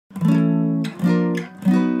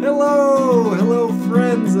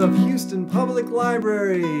of Houston Public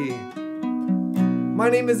Library. My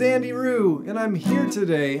name is Andyroo, and I'm here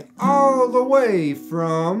today all the way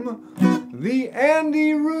from the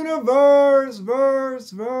Andyrooniverse,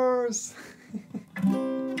 verse.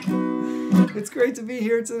 It's great to be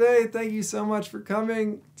here today. Thank you so much for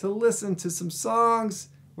coming to listen to some songs.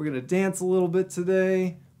 We're going to dance a little bit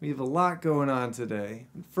today. We have a lot going on today.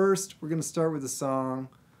 First, we're going to start with a song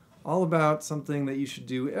all about something that you should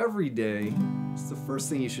do every day. It's the first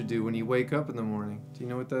thing you should do when you wake up in the morning. Do you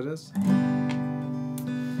know what that is?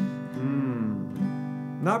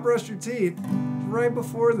 Not brush your teeth. Right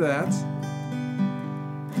before that,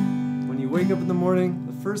 when you wake up in the morning,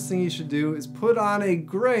 the first thing you should do is put on a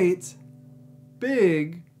great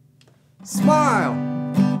big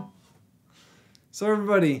smile. So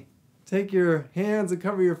everybody, take your hands and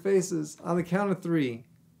cover your faces. On the count of 3,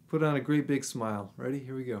 put on a great big smile. Ready?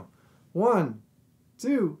 Here we go. 1,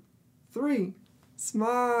 2, 3,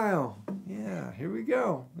 smile. Yeah, here we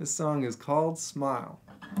go. This song is called Smile.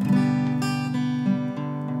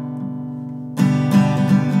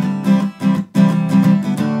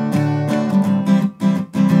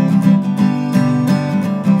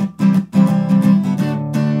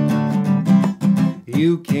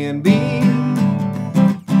 You can be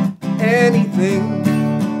anything,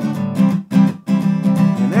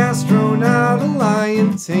 an astronaut, a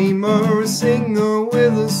lion tamer, a singer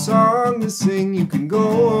with a song to sing. You can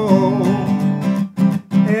go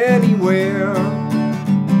anywhere,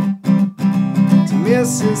 to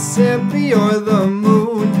Mississippi or the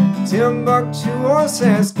moon, Timbuktu or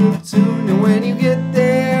Saskatoon. And when you get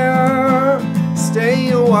there, stay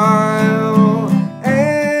a while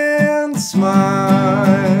and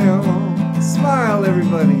smile. Smile,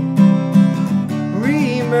 everybody.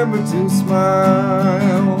 Remember to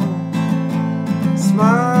smile.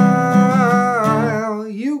 Smile.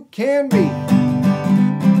 You can be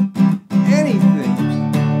anything.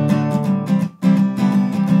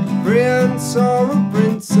 Prince or a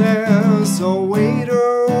princess, a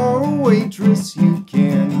waiter or a waitress. You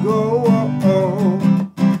can go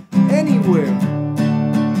anywhere.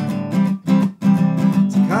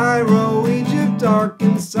 Cairo, Egypt,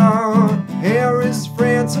 Arkansas, Paris,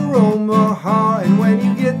 France, or Omaha. And when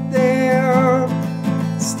you get there,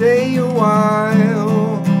 stay a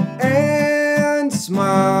while and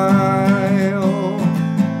smile.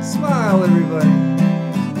 Smile, everybody.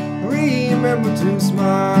 Remember to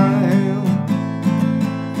smile.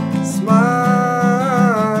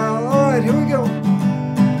 Smile. All right, here we go.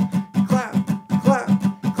 Clap, clap,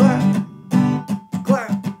 clap,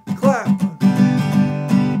 clap, clap.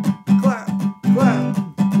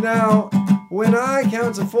 Now, when I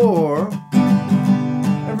count to 4,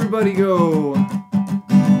 everybody go,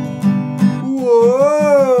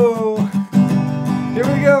 whoa! Here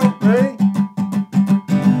we go, ready?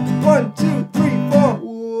 1, 2, 3, 4,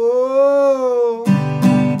 whoa!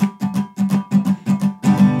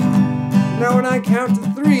 Now when I count to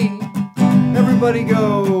 3, everybody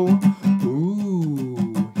go,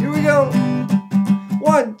 ooh! Here we go!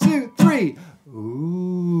 1, 2, 3,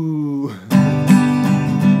 ooh!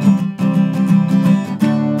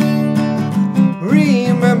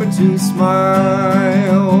 Remember to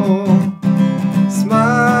smile,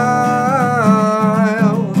 smile,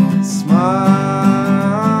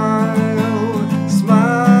 smile,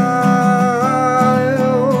 smile,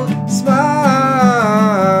 smile.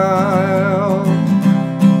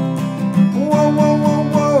 Whoa, whoa, whoa,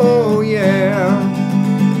 whoa, yeah.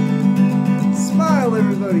 Smile,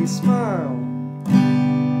 everybody, smile.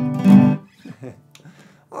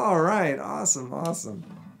 All right, awesome, awesome.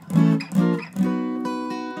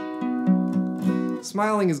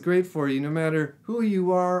 Smiling is great for you no matter who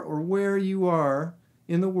you are or where you are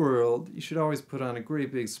in the world. You should always put on a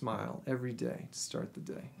great big smile every day to start the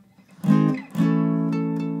day.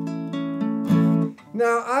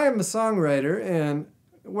 Now, I am a songwriter, and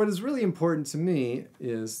what is really important to me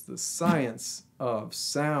is the science of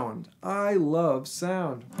sound. I love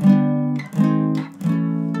sound.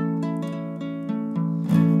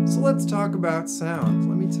 So let's talk about sound.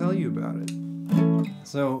 Let me tell you about it.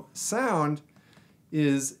 So sound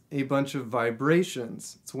is a bunch of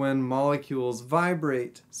vibrations. It's when molecules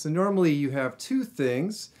vibrate. So normally you have 2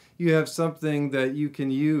 things. You have something that you can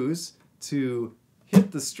use to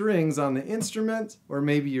hit the strings on the instrument, or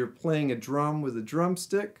maybe you're playing a drum with a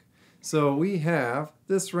drumstick. So we have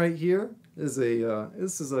this right here. This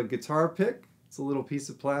is a guitar pick. It's a little piece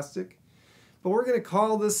of plastic. But we're going to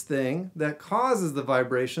call this thing that causes the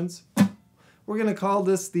vibrations, we're going to call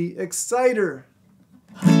this the exciter.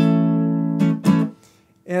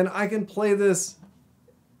 And I can play this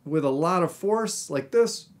with a lot of force, like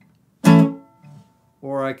this.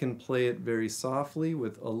 or I can play it very softly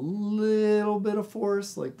with a little bit of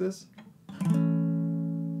force like this.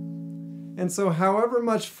 And so however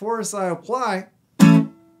much force I apply,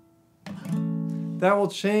 that will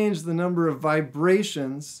change the number of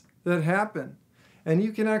vibrations that happen. And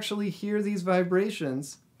you can actually hear these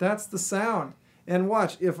vibrations. That's the sound. And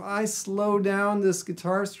watch, if I slow down this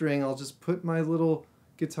guitar string, I'll just put my little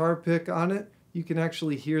guitar pick on it. You can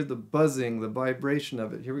actually hear the buzzing, the vibration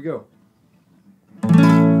of it. Here we go.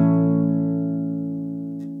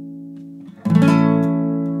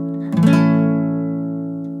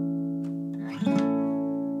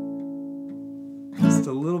 Just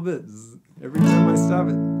a little bit every time I stop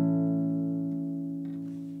it.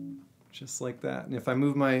 Just like that. And if I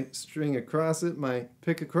move my string across it, my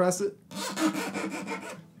pick across it,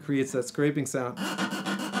 creates that scraping sound.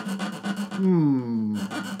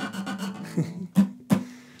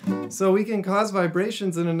 So we can cause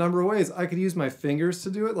vibrations in a number of ways. I could use my fingers to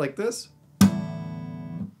do it like this,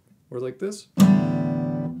 or like this.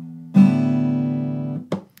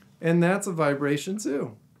 And that's a vibration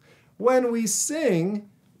too. When we sing,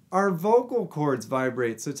 our vocal cords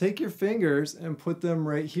vibrate. So take your fingers and put them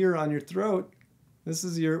right here on your throat. This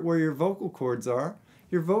is where your vocal cords are.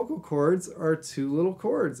 Your vocal cords are two little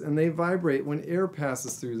cords, and they vibrate when air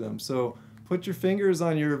passes through them. So put your fingers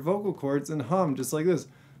on your vocal cords and hum just like this.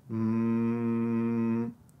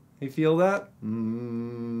 You feel that?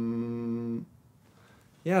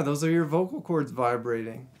 Yeah, those are your vocal cords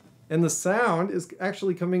vibrating. And the sound is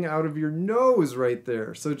actually coming out of your nose right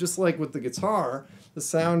there. So just like with the guitar, the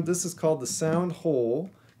sound, this is called the sound hole.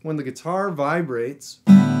 When the guitar vibrates,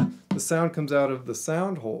 the sound comes out of the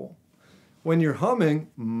sound hole. When you're humming,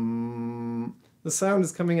 the sound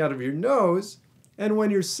is coming out of your nose. And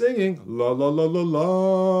when you're singing, la la la la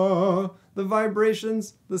la, the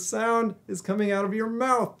vibrations, the sound is coming out of your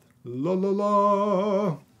mouth, la la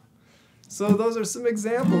la. So those are some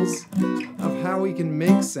examples of how we can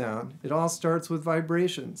make sound. It all starts with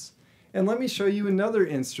vibrations. And let me show you another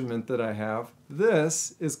instrument that I have.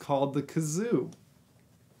 This is called the kazoo.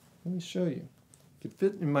 Let me show you. It can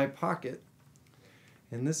fit in my pocket.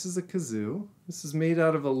 And this is a kazoo. This is made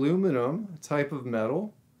out of aluminum, a type of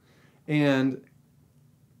metal. And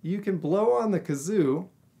you can blow on the kazoo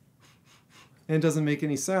and it doesn't make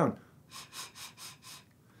any sound.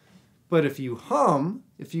 But if you hum,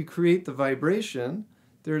 if you create the vibration,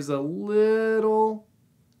 there's a little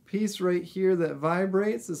piece right here that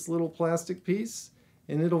vibrates, this little plastic piece,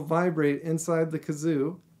 and it'll vibrate inside the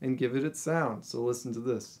kazoo and give it its sound. So listen to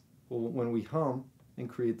this. Well, when we hum and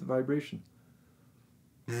create the vibration.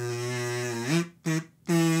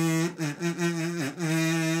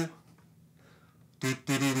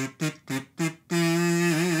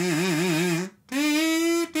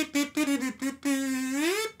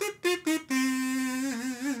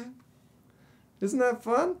 Isn't that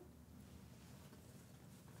fun?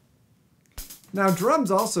 Now drums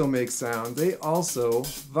also make sound. They also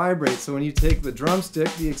vibrate. So when you take the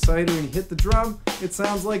drumstick, the exciter, and you hit the drum, it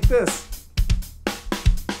sounds like this.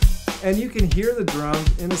 And you can hear the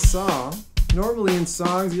drums in a song. Normally in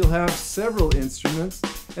songs you'll have several instruments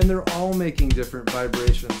and they're all making different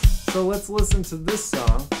vibrations. So let's listen to this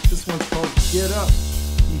song. This one's called Get Up.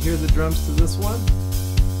 You hear the drums to this one?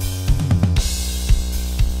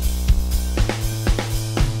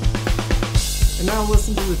 And now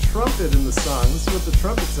listen to the trumpet in the song. This is what the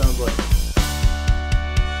trumpet sounds like.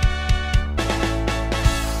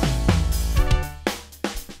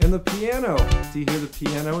 And the piano. Do you hear the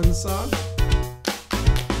piano in the song?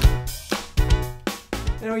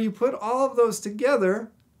 You know, you put all of those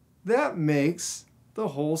together, that makes the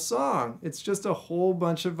whole song. It's just a whole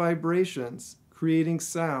bunch of vibrations creating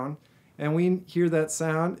sound. And we hear that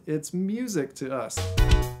sound, it's music to us.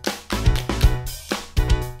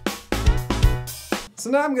 So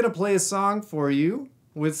now I'm going to play a song for you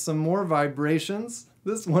with some more vibrations.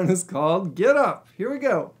 This one is called Get Up. Here we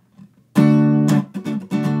go.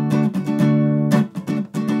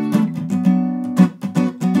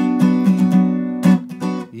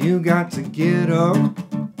 You got to get up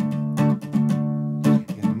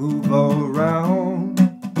and move around.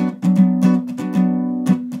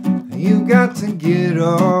 You got to get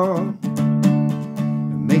up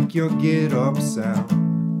and make your get up sound.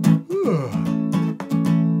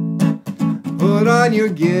 Put on your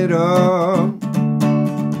get up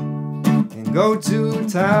and go to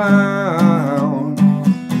town.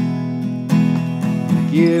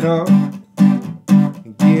 Get up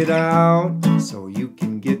and get out so you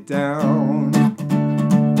can get down.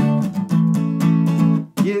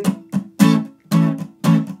 Get up.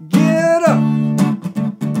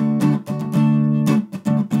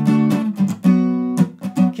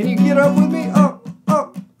 up with me. Up,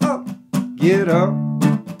 up, up. Get up.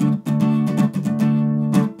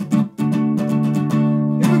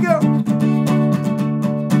 Here we go.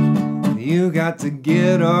 You got to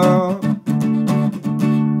get up.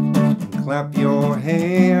 Clap your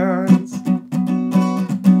hands.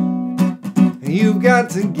 You've got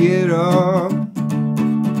to get up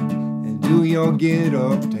and do your get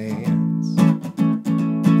up dance.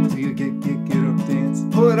 Do you get up dance?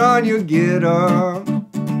 Put on your get up and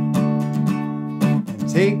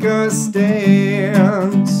take a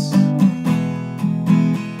stance.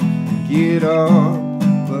 Get up,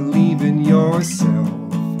 believe in yourself,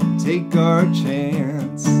 and take a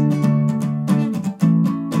chance.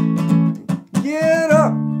 Get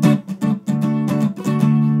up.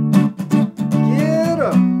 Get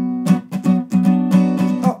up.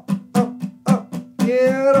 Up, up, up.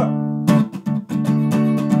 Get up.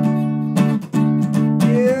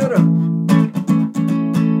 Get up.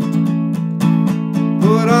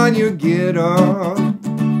 Put on your get up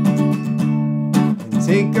and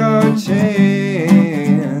take a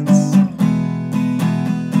chance.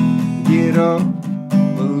 Get up,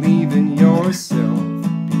 believe in yourself,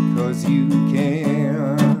 because you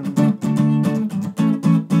can.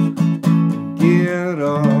 Get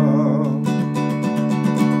up.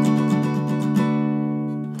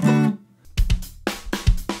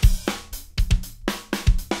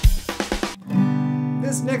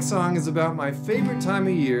 This next song is about my favorite time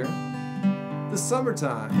of year, the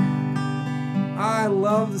summertime. I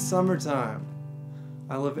love the summertime.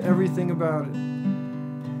 I love everything about it.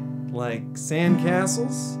 Like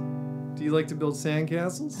sandcastles. Do you like to build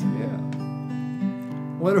sandcastles? Yeah.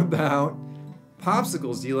 What about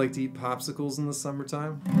popsicles? Do you like to eat popsicles in the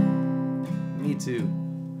summertime? Me too.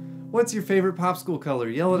 What's your favorite popsicle color?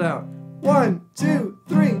 Yell it out. 1, 2,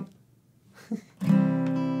 3.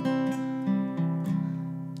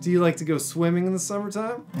 Do you like to go swimming in the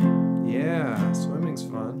summertime? Yeah, swimming's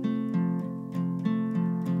fun.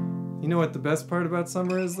 You know what the best part about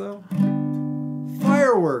summer is, though?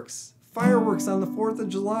 Fireworks! Fireworks on the 4th of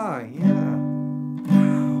July, yeah.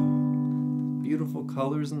 Wow. Beautiful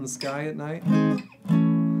colors in the sky at night.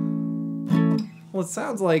 Well, it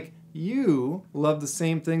sounds like you love the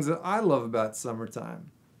same things that I love about summertime.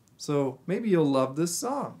 So maybe you'll love this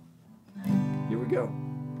song. Here we go.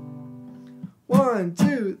 1,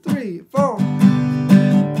 2, 3, 4.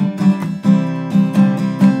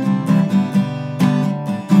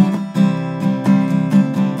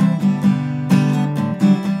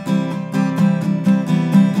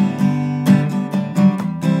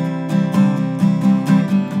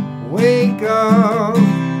 Wake up,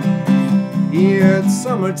 here it's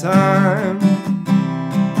summertime.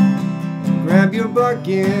 Grab your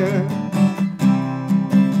bucket,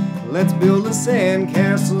 let's build a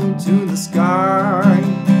sandcastle to the sky.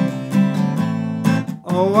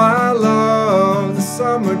 Oh, I love the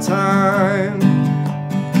summertime.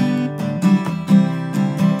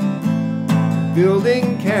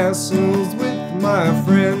 Building castles with my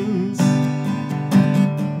friends.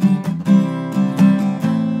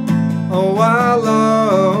 Oh, I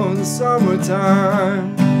love the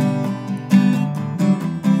summertime.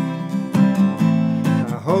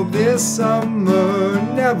 I hope this summer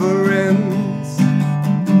never ends.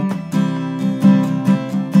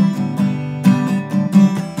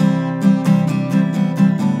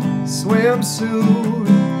 Swimsuit,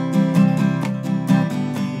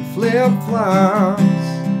 flip-flops,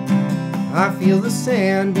 I feel the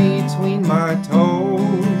sand between my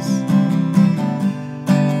toes.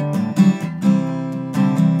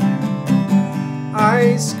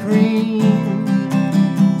 Ice cream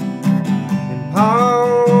and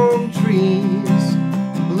palm trees,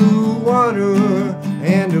 blue water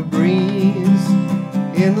and a breeze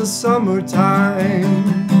in the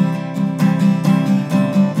summertime.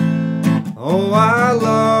 Oh, I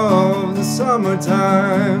love the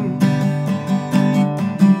summertime.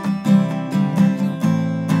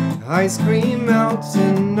 Ice cream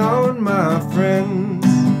melting on my friends.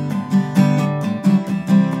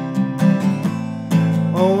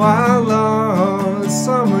 Oh, I love the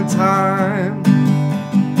summertime.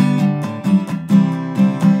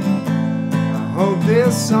 I hope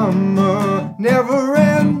this summer never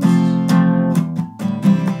ends.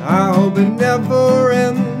 I hope it never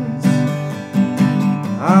ends.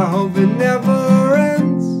 I hope it never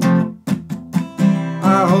ends.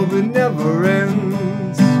 I hope it never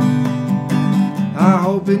ends. I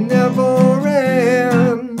hope it never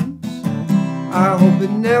ends. I hope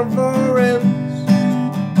it never ends.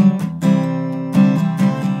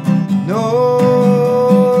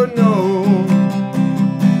 No, no.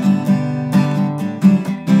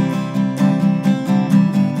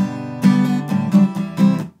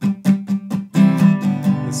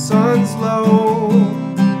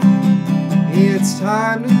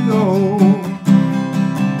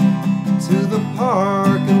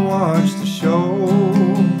 park and watch the show.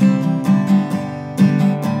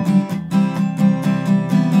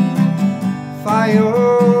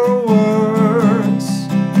 Fireworks,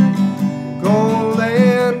 gold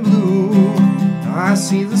and blue. I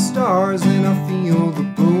see the stars and I feel the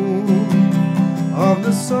boom of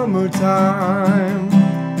the summertime.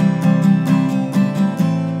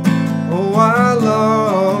 Oh, I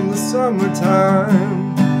love the summertime.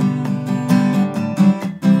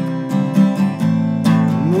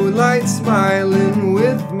 Moonlight smiling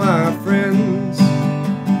with my friends.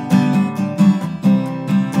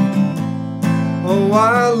 Oh,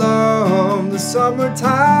 I love the summertime.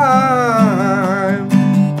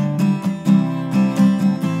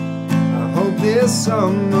 I hope this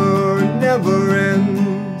summer never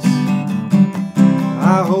ends.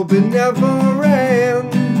 I hope it never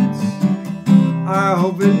ends. I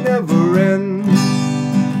hope it never ends.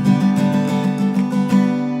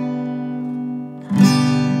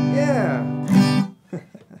 Yeah.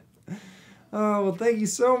 Oh, well, thank you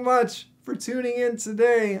so much for tuning in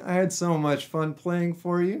today. I had so much fun playing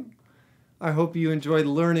for you. I hope you enjoyed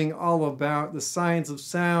learning all about the science of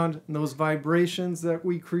sound and those vibrations that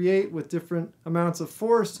we create with different amounts of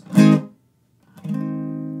force.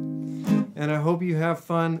 And I hope you have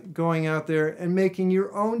fun going out there and making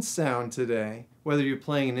your own sound today. Whether you're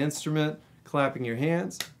playing an instrument, clapping your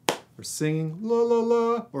hands, or singing la la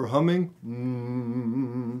la, or humming.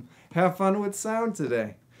 Have fun with sound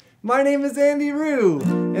today. My name is Andyroo,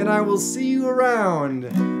 and I will see you around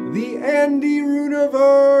the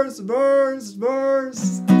Andyrooniverse,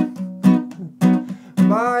 verse.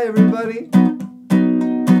 Bye, everybody.